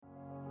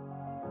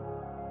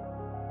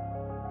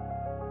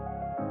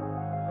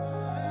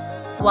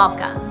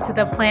Welcome to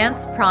the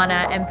Plants,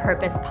 Prana, and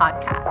Purpose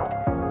podcast.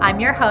 I'm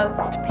your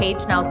host,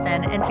 Paige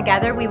Nelson, and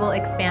together we will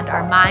expand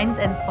our minds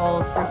and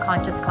souls through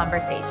conscious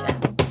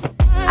conversations.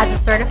 As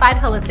a certified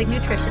holistic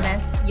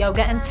nutritionist,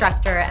 yoga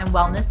instructor, and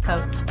wellness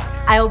coach,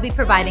 I will be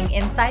providing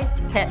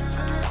insights, tips,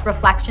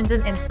 reflections,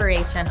 and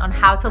inspiration on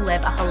how to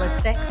live a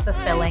holistic,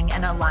 fulfilling,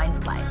 and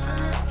aligned life.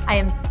 I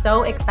am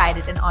so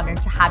excited and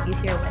honored to have you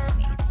here with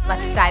me.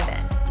 Let's dive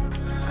in.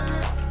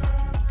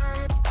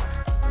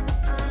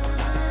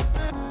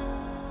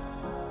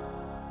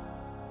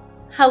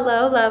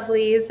 Hello,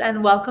 lovelies,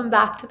 and welcome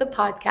back to the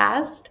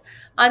podcast.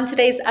 On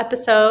today's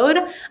episode,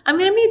 I'm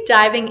going to be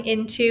diving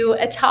into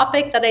a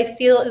topic that I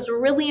feel is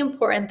really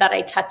important that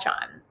I touch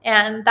on,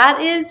 and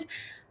that is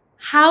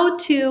how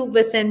to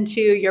listen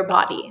to your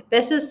body.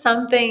 This is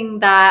something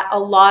that a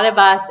lot of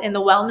us in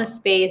the wellness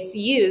space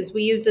use.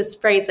 We use this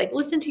phrase like,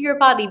 listen to your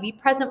body, be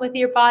present with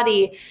your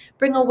body,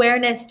 bring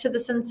awareness to the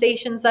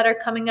sensations that are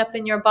coming up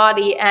in your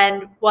body.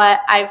 And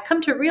what I've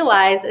come to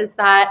realize is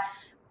that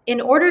in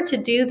order to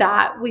do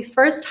that, we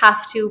first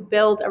have to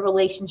build a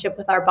relationship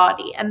with our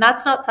body. And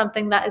that's not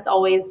something that is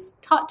always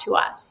taught to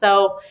us.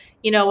 So,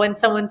 when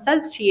someone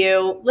says to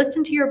you,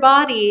 listen to your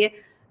body,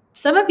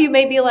 some of you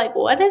may be like,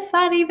 what does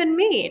that even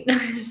mean?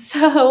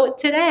 So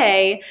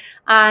today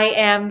I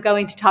am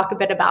going to talk a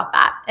bit about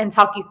that and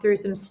talk you through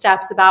some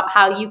steps about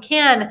how you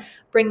can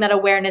bring that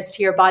awareness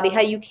to your body,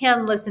 how you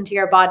can listen to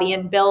your body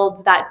and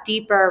build that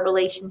deeper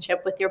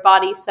relationship with your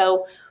body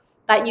so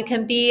that you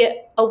can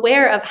be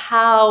aware of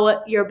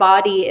how your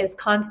body is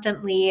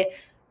constantly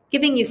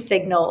giving you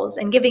signals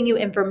and giving you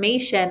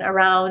information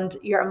around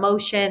your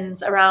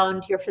emotions,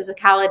 around your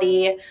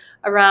physicality,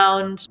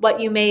 around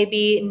what you may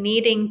be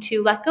needing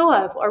to let go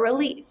of or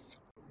release.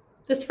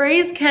 This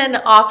phrase can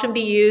often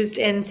be used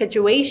in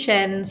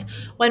situations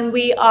when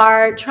we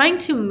are trying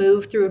to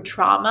move through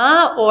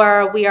trauma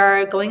or we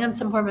are going on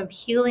some form of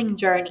healing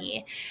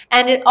journey.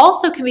 And it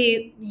also can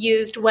be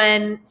used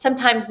when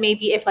sometimes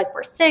maybe if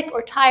we're sick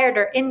or tired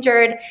or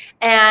injured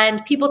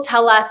and people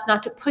tell us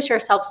not to push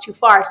ourselves too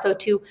far, so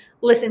to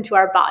listen to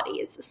our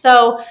bodies.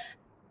 So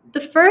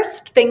the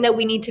first thing that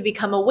we need to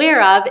become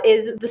aware of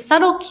is the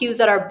subtle cues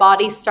that our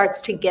body starts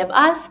to give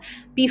us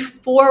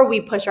before we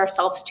push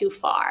ourselves too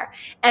far.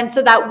 And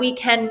so that we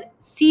can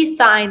see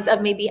signs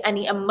of maybe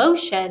any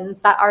emotions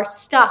that are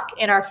stuck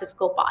in our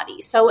physical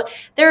body. So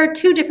there are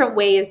two different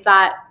ways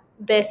that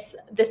this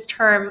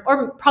term,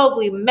 or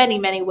probably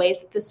many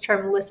ways that this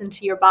term listen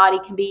to your body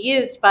can be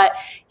used. But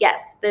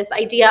yes, this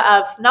idea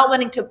of not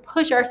wanting to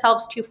push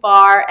ourselves too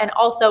far and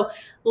also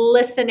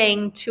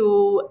listening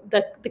to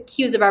the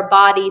cues of our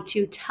body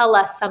to tell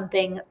us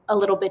something a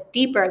little bit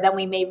deeper than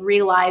we may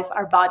realize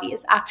our body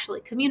is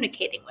actually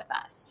communicating with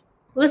us.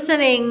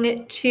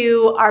 Listening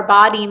to our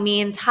body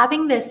means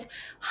having this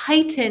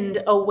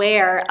heightened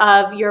aware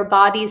of your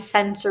body's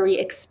sensory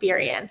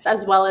experience,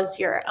 as well as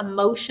your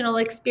emotional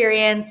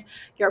experience,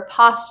 your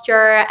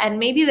posture, and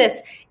maybe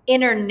this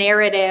inner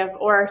narrative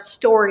or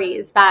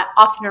stories that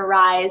often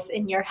arise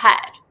in your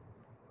head.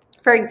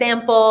 For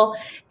example,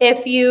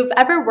 if you've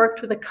ever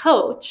worked with a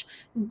coach,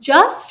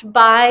 just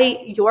by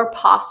your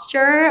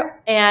posture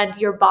and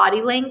your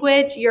body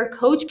language, your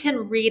coach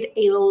can read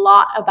a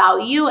lot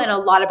about you and a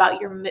lot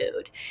about your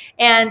mood.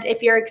 And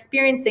if you're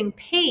experiencing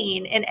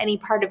pain in any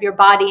part of your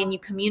body and you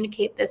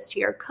communicate this to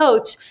your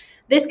coach,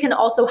 this can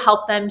also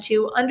help them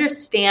to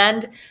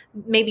understand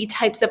maybe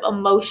types of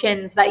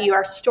emotions that you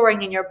are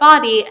storing in your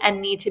body and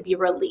need to be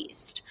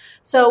released.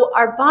 So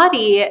our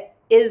body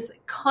is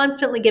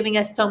constantly giving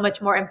us so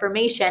much more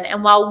information.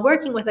 And while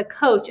working with a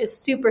coach is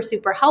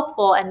super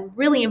helpful and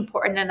really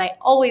important, and I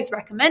always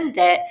recommend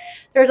it,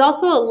 there's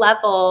also a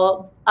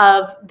level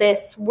of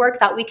this work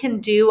that we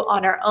can do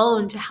on our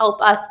own to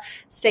help us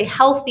stay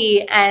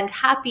healthy and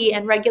happy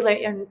and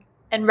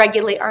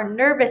regulate our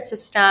nervous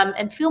system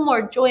and feel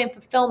more joy and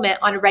fulfillment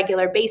on a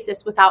regular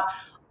basis without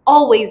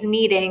always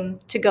needing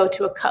to go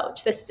to a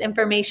coach. This is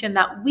information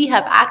that we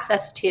have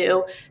access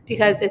to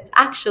because it's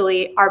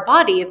actually our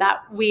body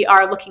that we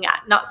are looking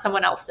at, not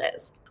someone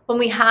else's. When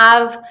we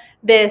have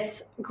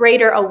this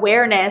greater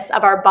awareness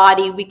of our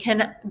body, we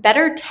can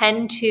better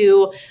tend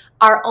to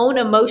our own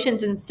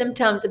emotions and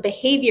symptoms and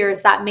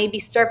behaviors that may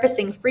be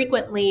surfacing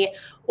frequently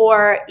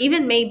or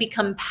even may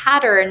become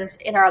patterns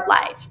in our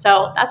life.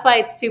 So that's why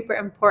it's super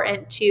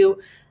important to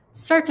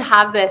start to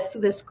have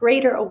this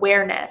greater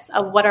awareness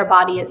of what our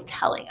body is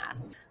telling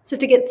us. So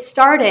to get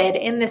started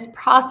in this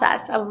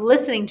process of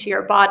listening to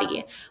your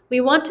body,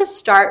 we want to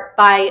start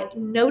by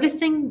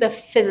noticing the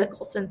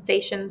physical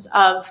sensations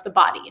of the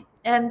body.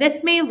 And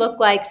this may look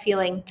like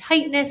feeling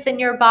tightness in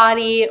your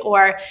body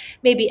or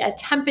maybe a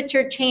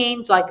temperature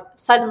change, like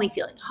suddenly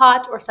feeling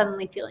hot or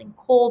suddenly feeling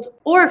cold,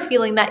 or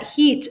feeling that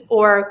heat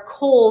or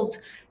cold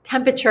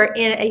temperature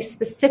in a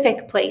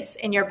specific place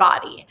in your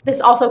body.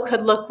 This also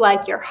could look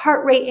like your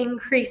heart rate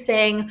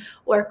increasing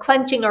or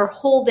clenching or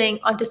holding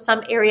onto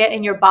some area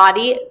in your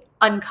body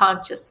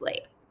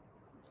unconsciously.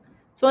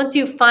 So once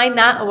you find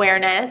that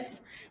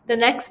awareness, the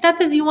next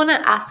step is you want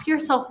to ask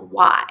yourself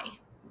why.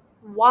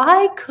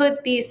 Why could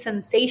these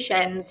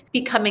sensations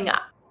be coming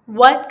up?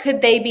 What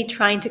could they be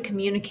trying to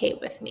communicate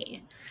with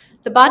me?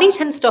 The body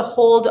tends to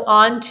hold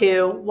on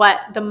to what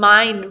the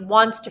mind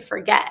wants to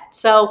forget.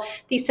 So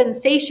these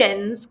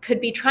sensations could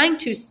be trying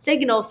to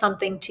signal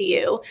something to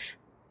you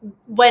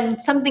when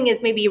something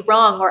is maybe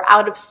wrong or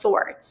out of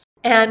sorts.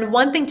 And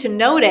one thing to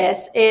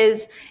notice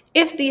is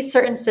if these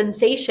certain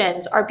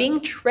sensations are being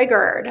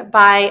triggered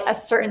by a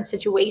certain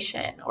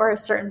situation or a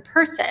certain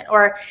person,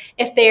 or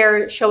if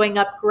they're showing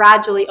up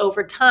gradually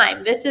over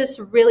time. This is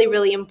really,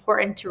 really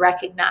important to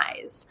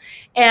recognize.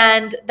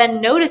 And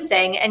then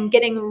noticing and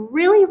getting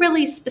really,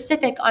 really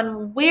specific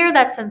on where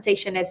that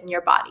sensation is in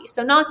your body.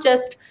 So not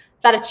just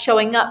that it's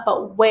showing up,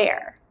 but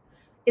where.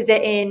 Is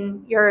it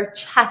in your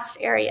chest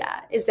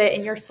area? Is it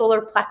in your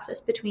solar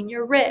plexus between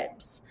your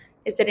ribs?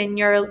 Is it in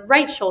your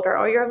right shoulder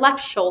or your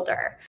left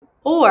shoulder?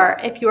 Or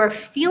if you are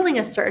feeling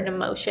a certain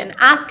emotion,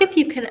 ask if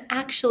you can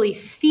actually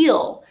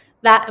feel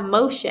that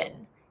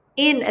emotion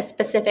in a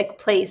specific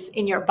place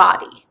in your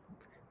body.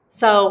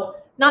 So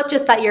not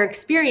just that you're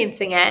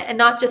experiencing it and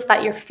not just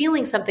that you're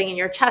feeling something in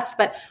your chest,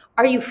 but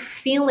are you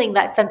feeling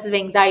that sense of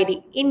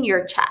anxiety in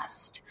your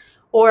chest?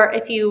 Or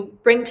if you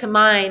bring to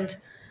mind,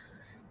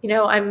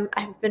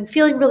 I've been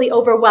feeling really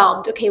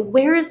overwhelmed. Okay,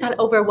 where is that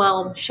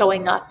overwhelm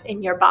showing up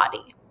in your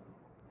body?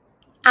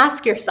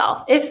 Ask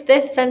yourself, if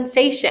this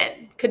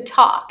sensation could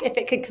talk, if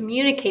it could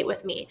communicate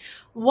with me,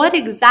 what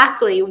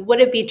exactly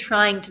would it be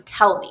trying to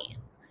tell me?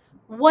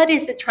 What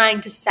is it trying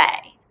to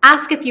say?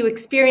 Ask if you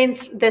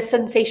experienced this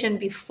sensation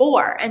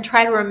before and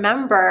try to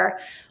remember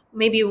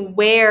maybe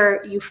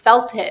where you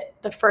felt it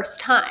the first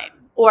time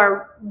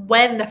or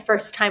when the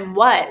first time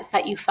was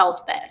that you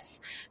felt this.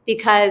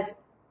 Because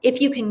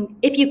if you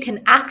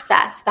can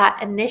access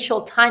that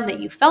initial time that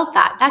you felt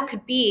that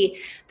could be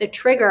the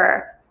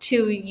trigger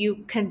to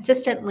you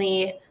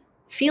consistently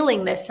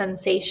feeling this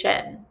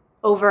sensation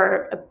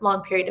over a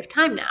long period of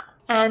time now.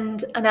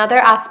 And another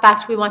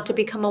aspect we want to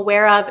become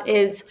aware of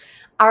is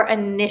our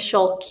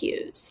initial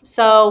cues.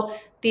 So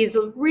these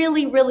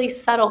really, really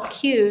subtle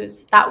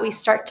cues that we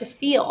start to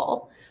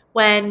feel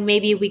when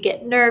maybe we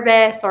get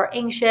nervous or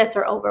anxious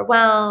or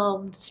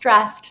overwhelmed,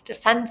 stressed,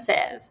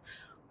 defensive.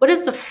 What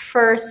is the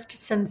first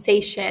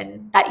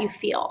sensation that you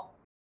feel?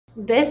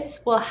 This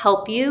will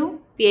help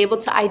you be able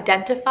to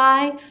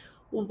identify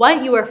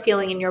what you are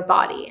feeling in your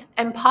body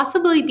and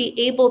possibly be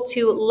able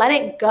to let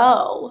it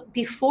go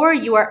before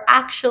you are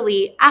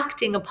actually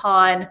acting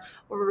upon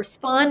or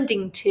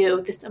responding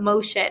to this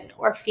emotion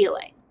or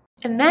feeling.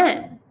 And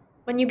then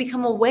when you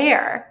become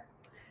aware,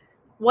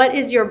 what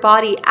is your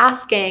body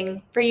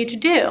asking for you to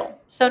do?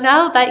 So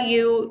now that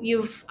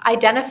you've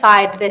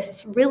identified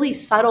this really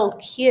subtle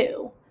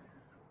cue,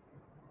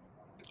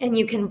 and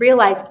you can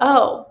realize,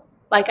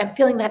 like I'm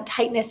feeling that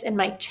tightness in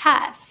my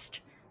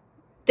chest.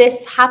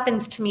 This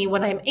happens to me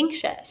when I'm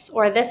anxious,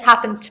 or this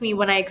happens to me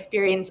when I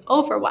experience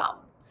overwhelm.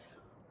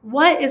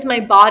 What is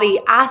my body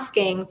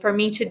asking for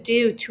me to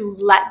do to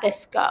let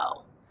this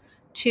go?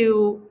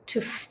 To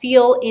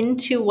feel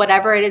into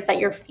whatever it is that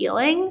you're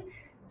feeling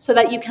so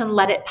that you can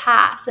let it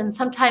pass. And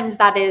sometimes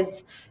that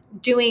is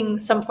doing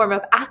some form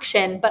of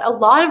action, but a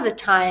lot of the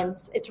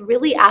times it's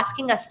really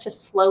asking us to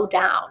slow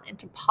down and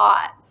to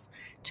pause,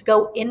 to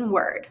go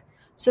inward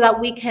so that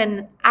we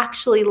can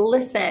actually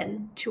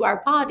listen to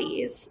our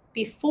bodies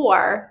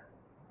before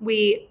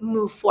we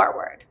move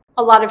forward.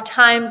 A lot of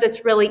times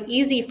it's really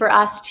easy for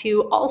us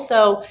to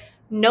also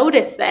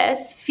notice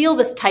this, feel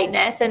this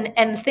tightness,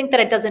 and think that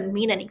it doesn't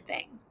mean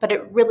anything, but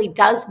it really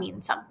does mean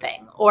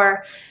something.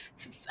 Or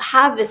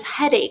have this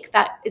headache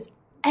that is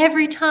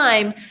every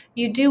time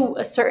you do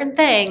a certain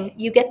thing,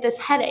 you get this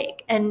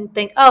headache and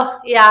think, oh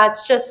yeah,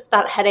 it's just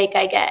that headache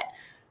I get.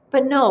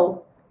 But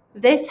no,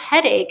 this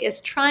headache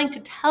is trying to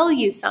tell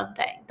you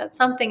something, that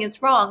something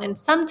is wrong. And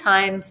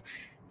sometimes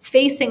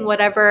facing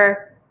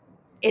whatever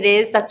it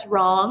is that's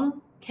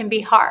wrong can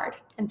be hard.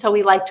 And so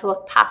we like to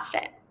look past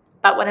it.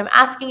 But what I'm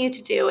asking you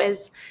to do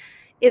is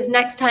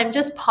next time,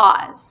 just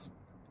pause,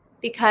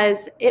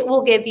 because it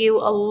will give you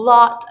a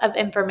lot of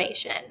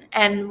information.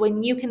 And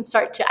when you can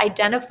start to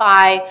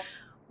identify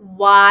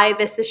why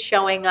this is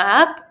showing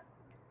up,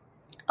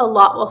 a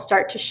lot will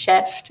start to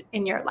shift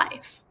in your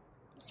life.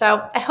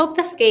 So I hope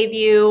this gave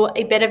you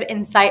a bit of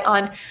insight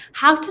on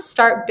how to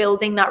start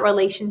building that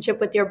relationship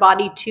with your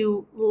body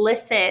to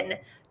listen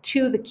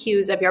to the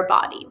cues of your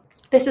body.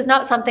 This is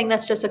not something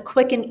that's just a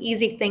quick and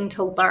easy thing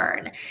to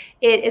learn.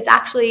 It is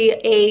actually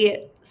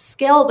a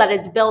skill that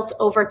is built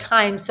over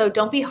time. So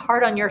don't be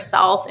hard on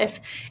yourself if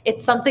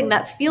it's something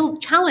that feels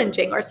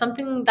challenging or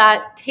something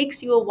that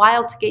takes you a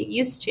while to get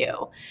used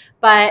to.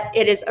 But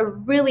it is a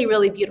really,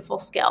 really beautiful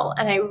skill.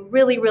 And I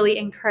really, really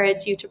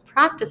encourage you to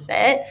practice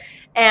it.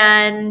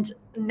 And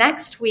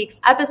next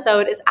week's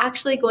episode is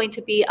actually going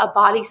to be a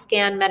body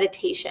scan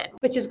meditation,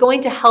 which is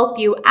going to help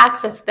you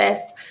access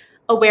this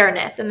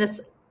awareness and this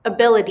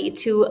ability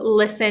to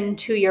listen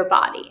to your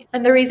body.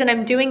 And the reason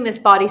I'm doing this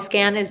body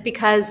scan is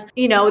because,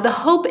 the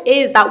hope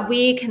is that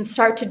we can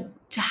start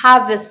to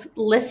have this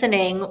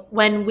listening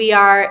when we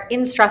are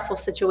in stressful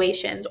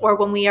situations, or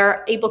when we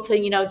are able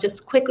to,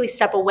 just quickly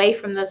step away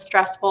from the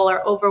stressful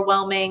or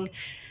overwhelming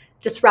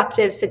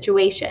disruptive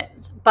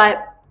situations.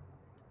 But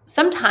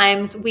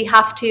sometimes we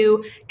have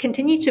to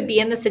continue to be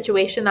in the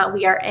situation that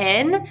we are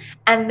in.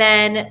 And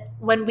then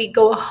when we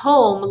go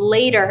home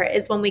later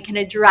is when we can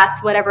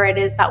address whatever it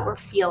is that we're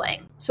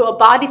feeling. So a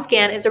body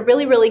scan is a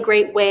really, really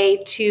great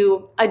way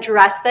to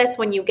address this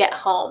when you get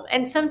home.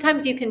 And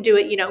sometimes you can do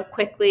it,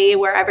 quickly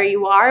wherever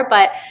you are.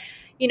 But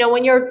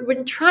when you're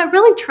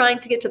really trying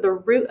to get to the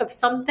root of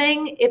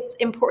something, it's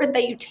important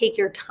that you take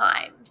your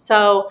time.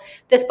 So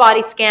this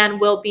body scan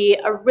will be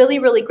a really,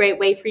 really great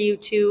way for you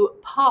to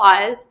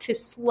pause, to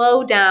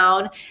slow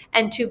down,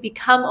 and to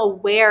become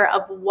aware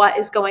of what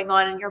is going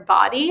on in your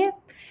body,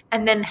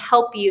 and then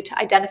help you to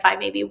identify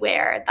maybe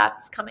where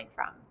that's coming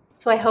from.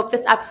 So I hope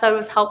this episode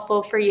was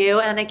helpful for you,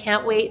 and I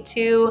can't wait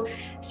to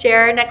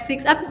share next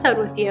week's episode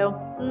with you.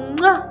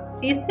 Mwah!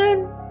 See you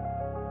soon.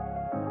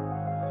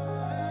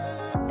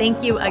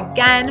 Thank you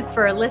again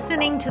for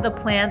listening to the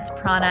Plants,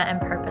 Prana,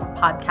 and Purpose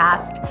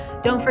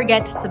podcast. Don't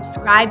forget to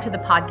subscribe to the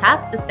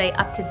podcast to stay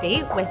up to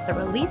date with the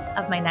release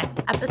of my next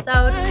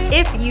episode.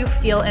 If you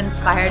feel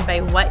inspired by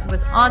what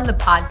was on the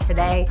pod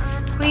today,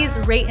 please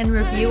rate and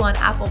review on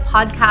Apple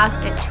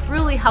Podcasts. It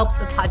truly helps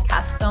the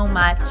podcast so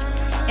much.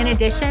 In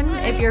addition,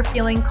 if you're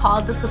feeling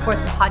called to support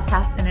the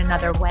podcast in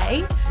another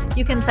way,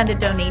 you can send a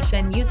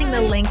donation using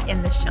the link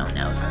in the show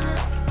notes.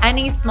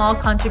 Any small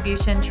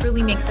contribution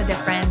truly makes a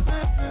difference.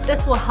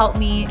 This will help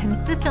me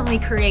consistently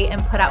create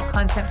and put out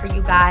content for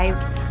you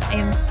guys. I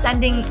am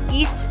sending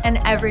each and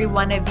every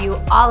one of you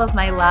all of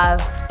my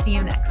love. See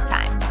you next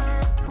time.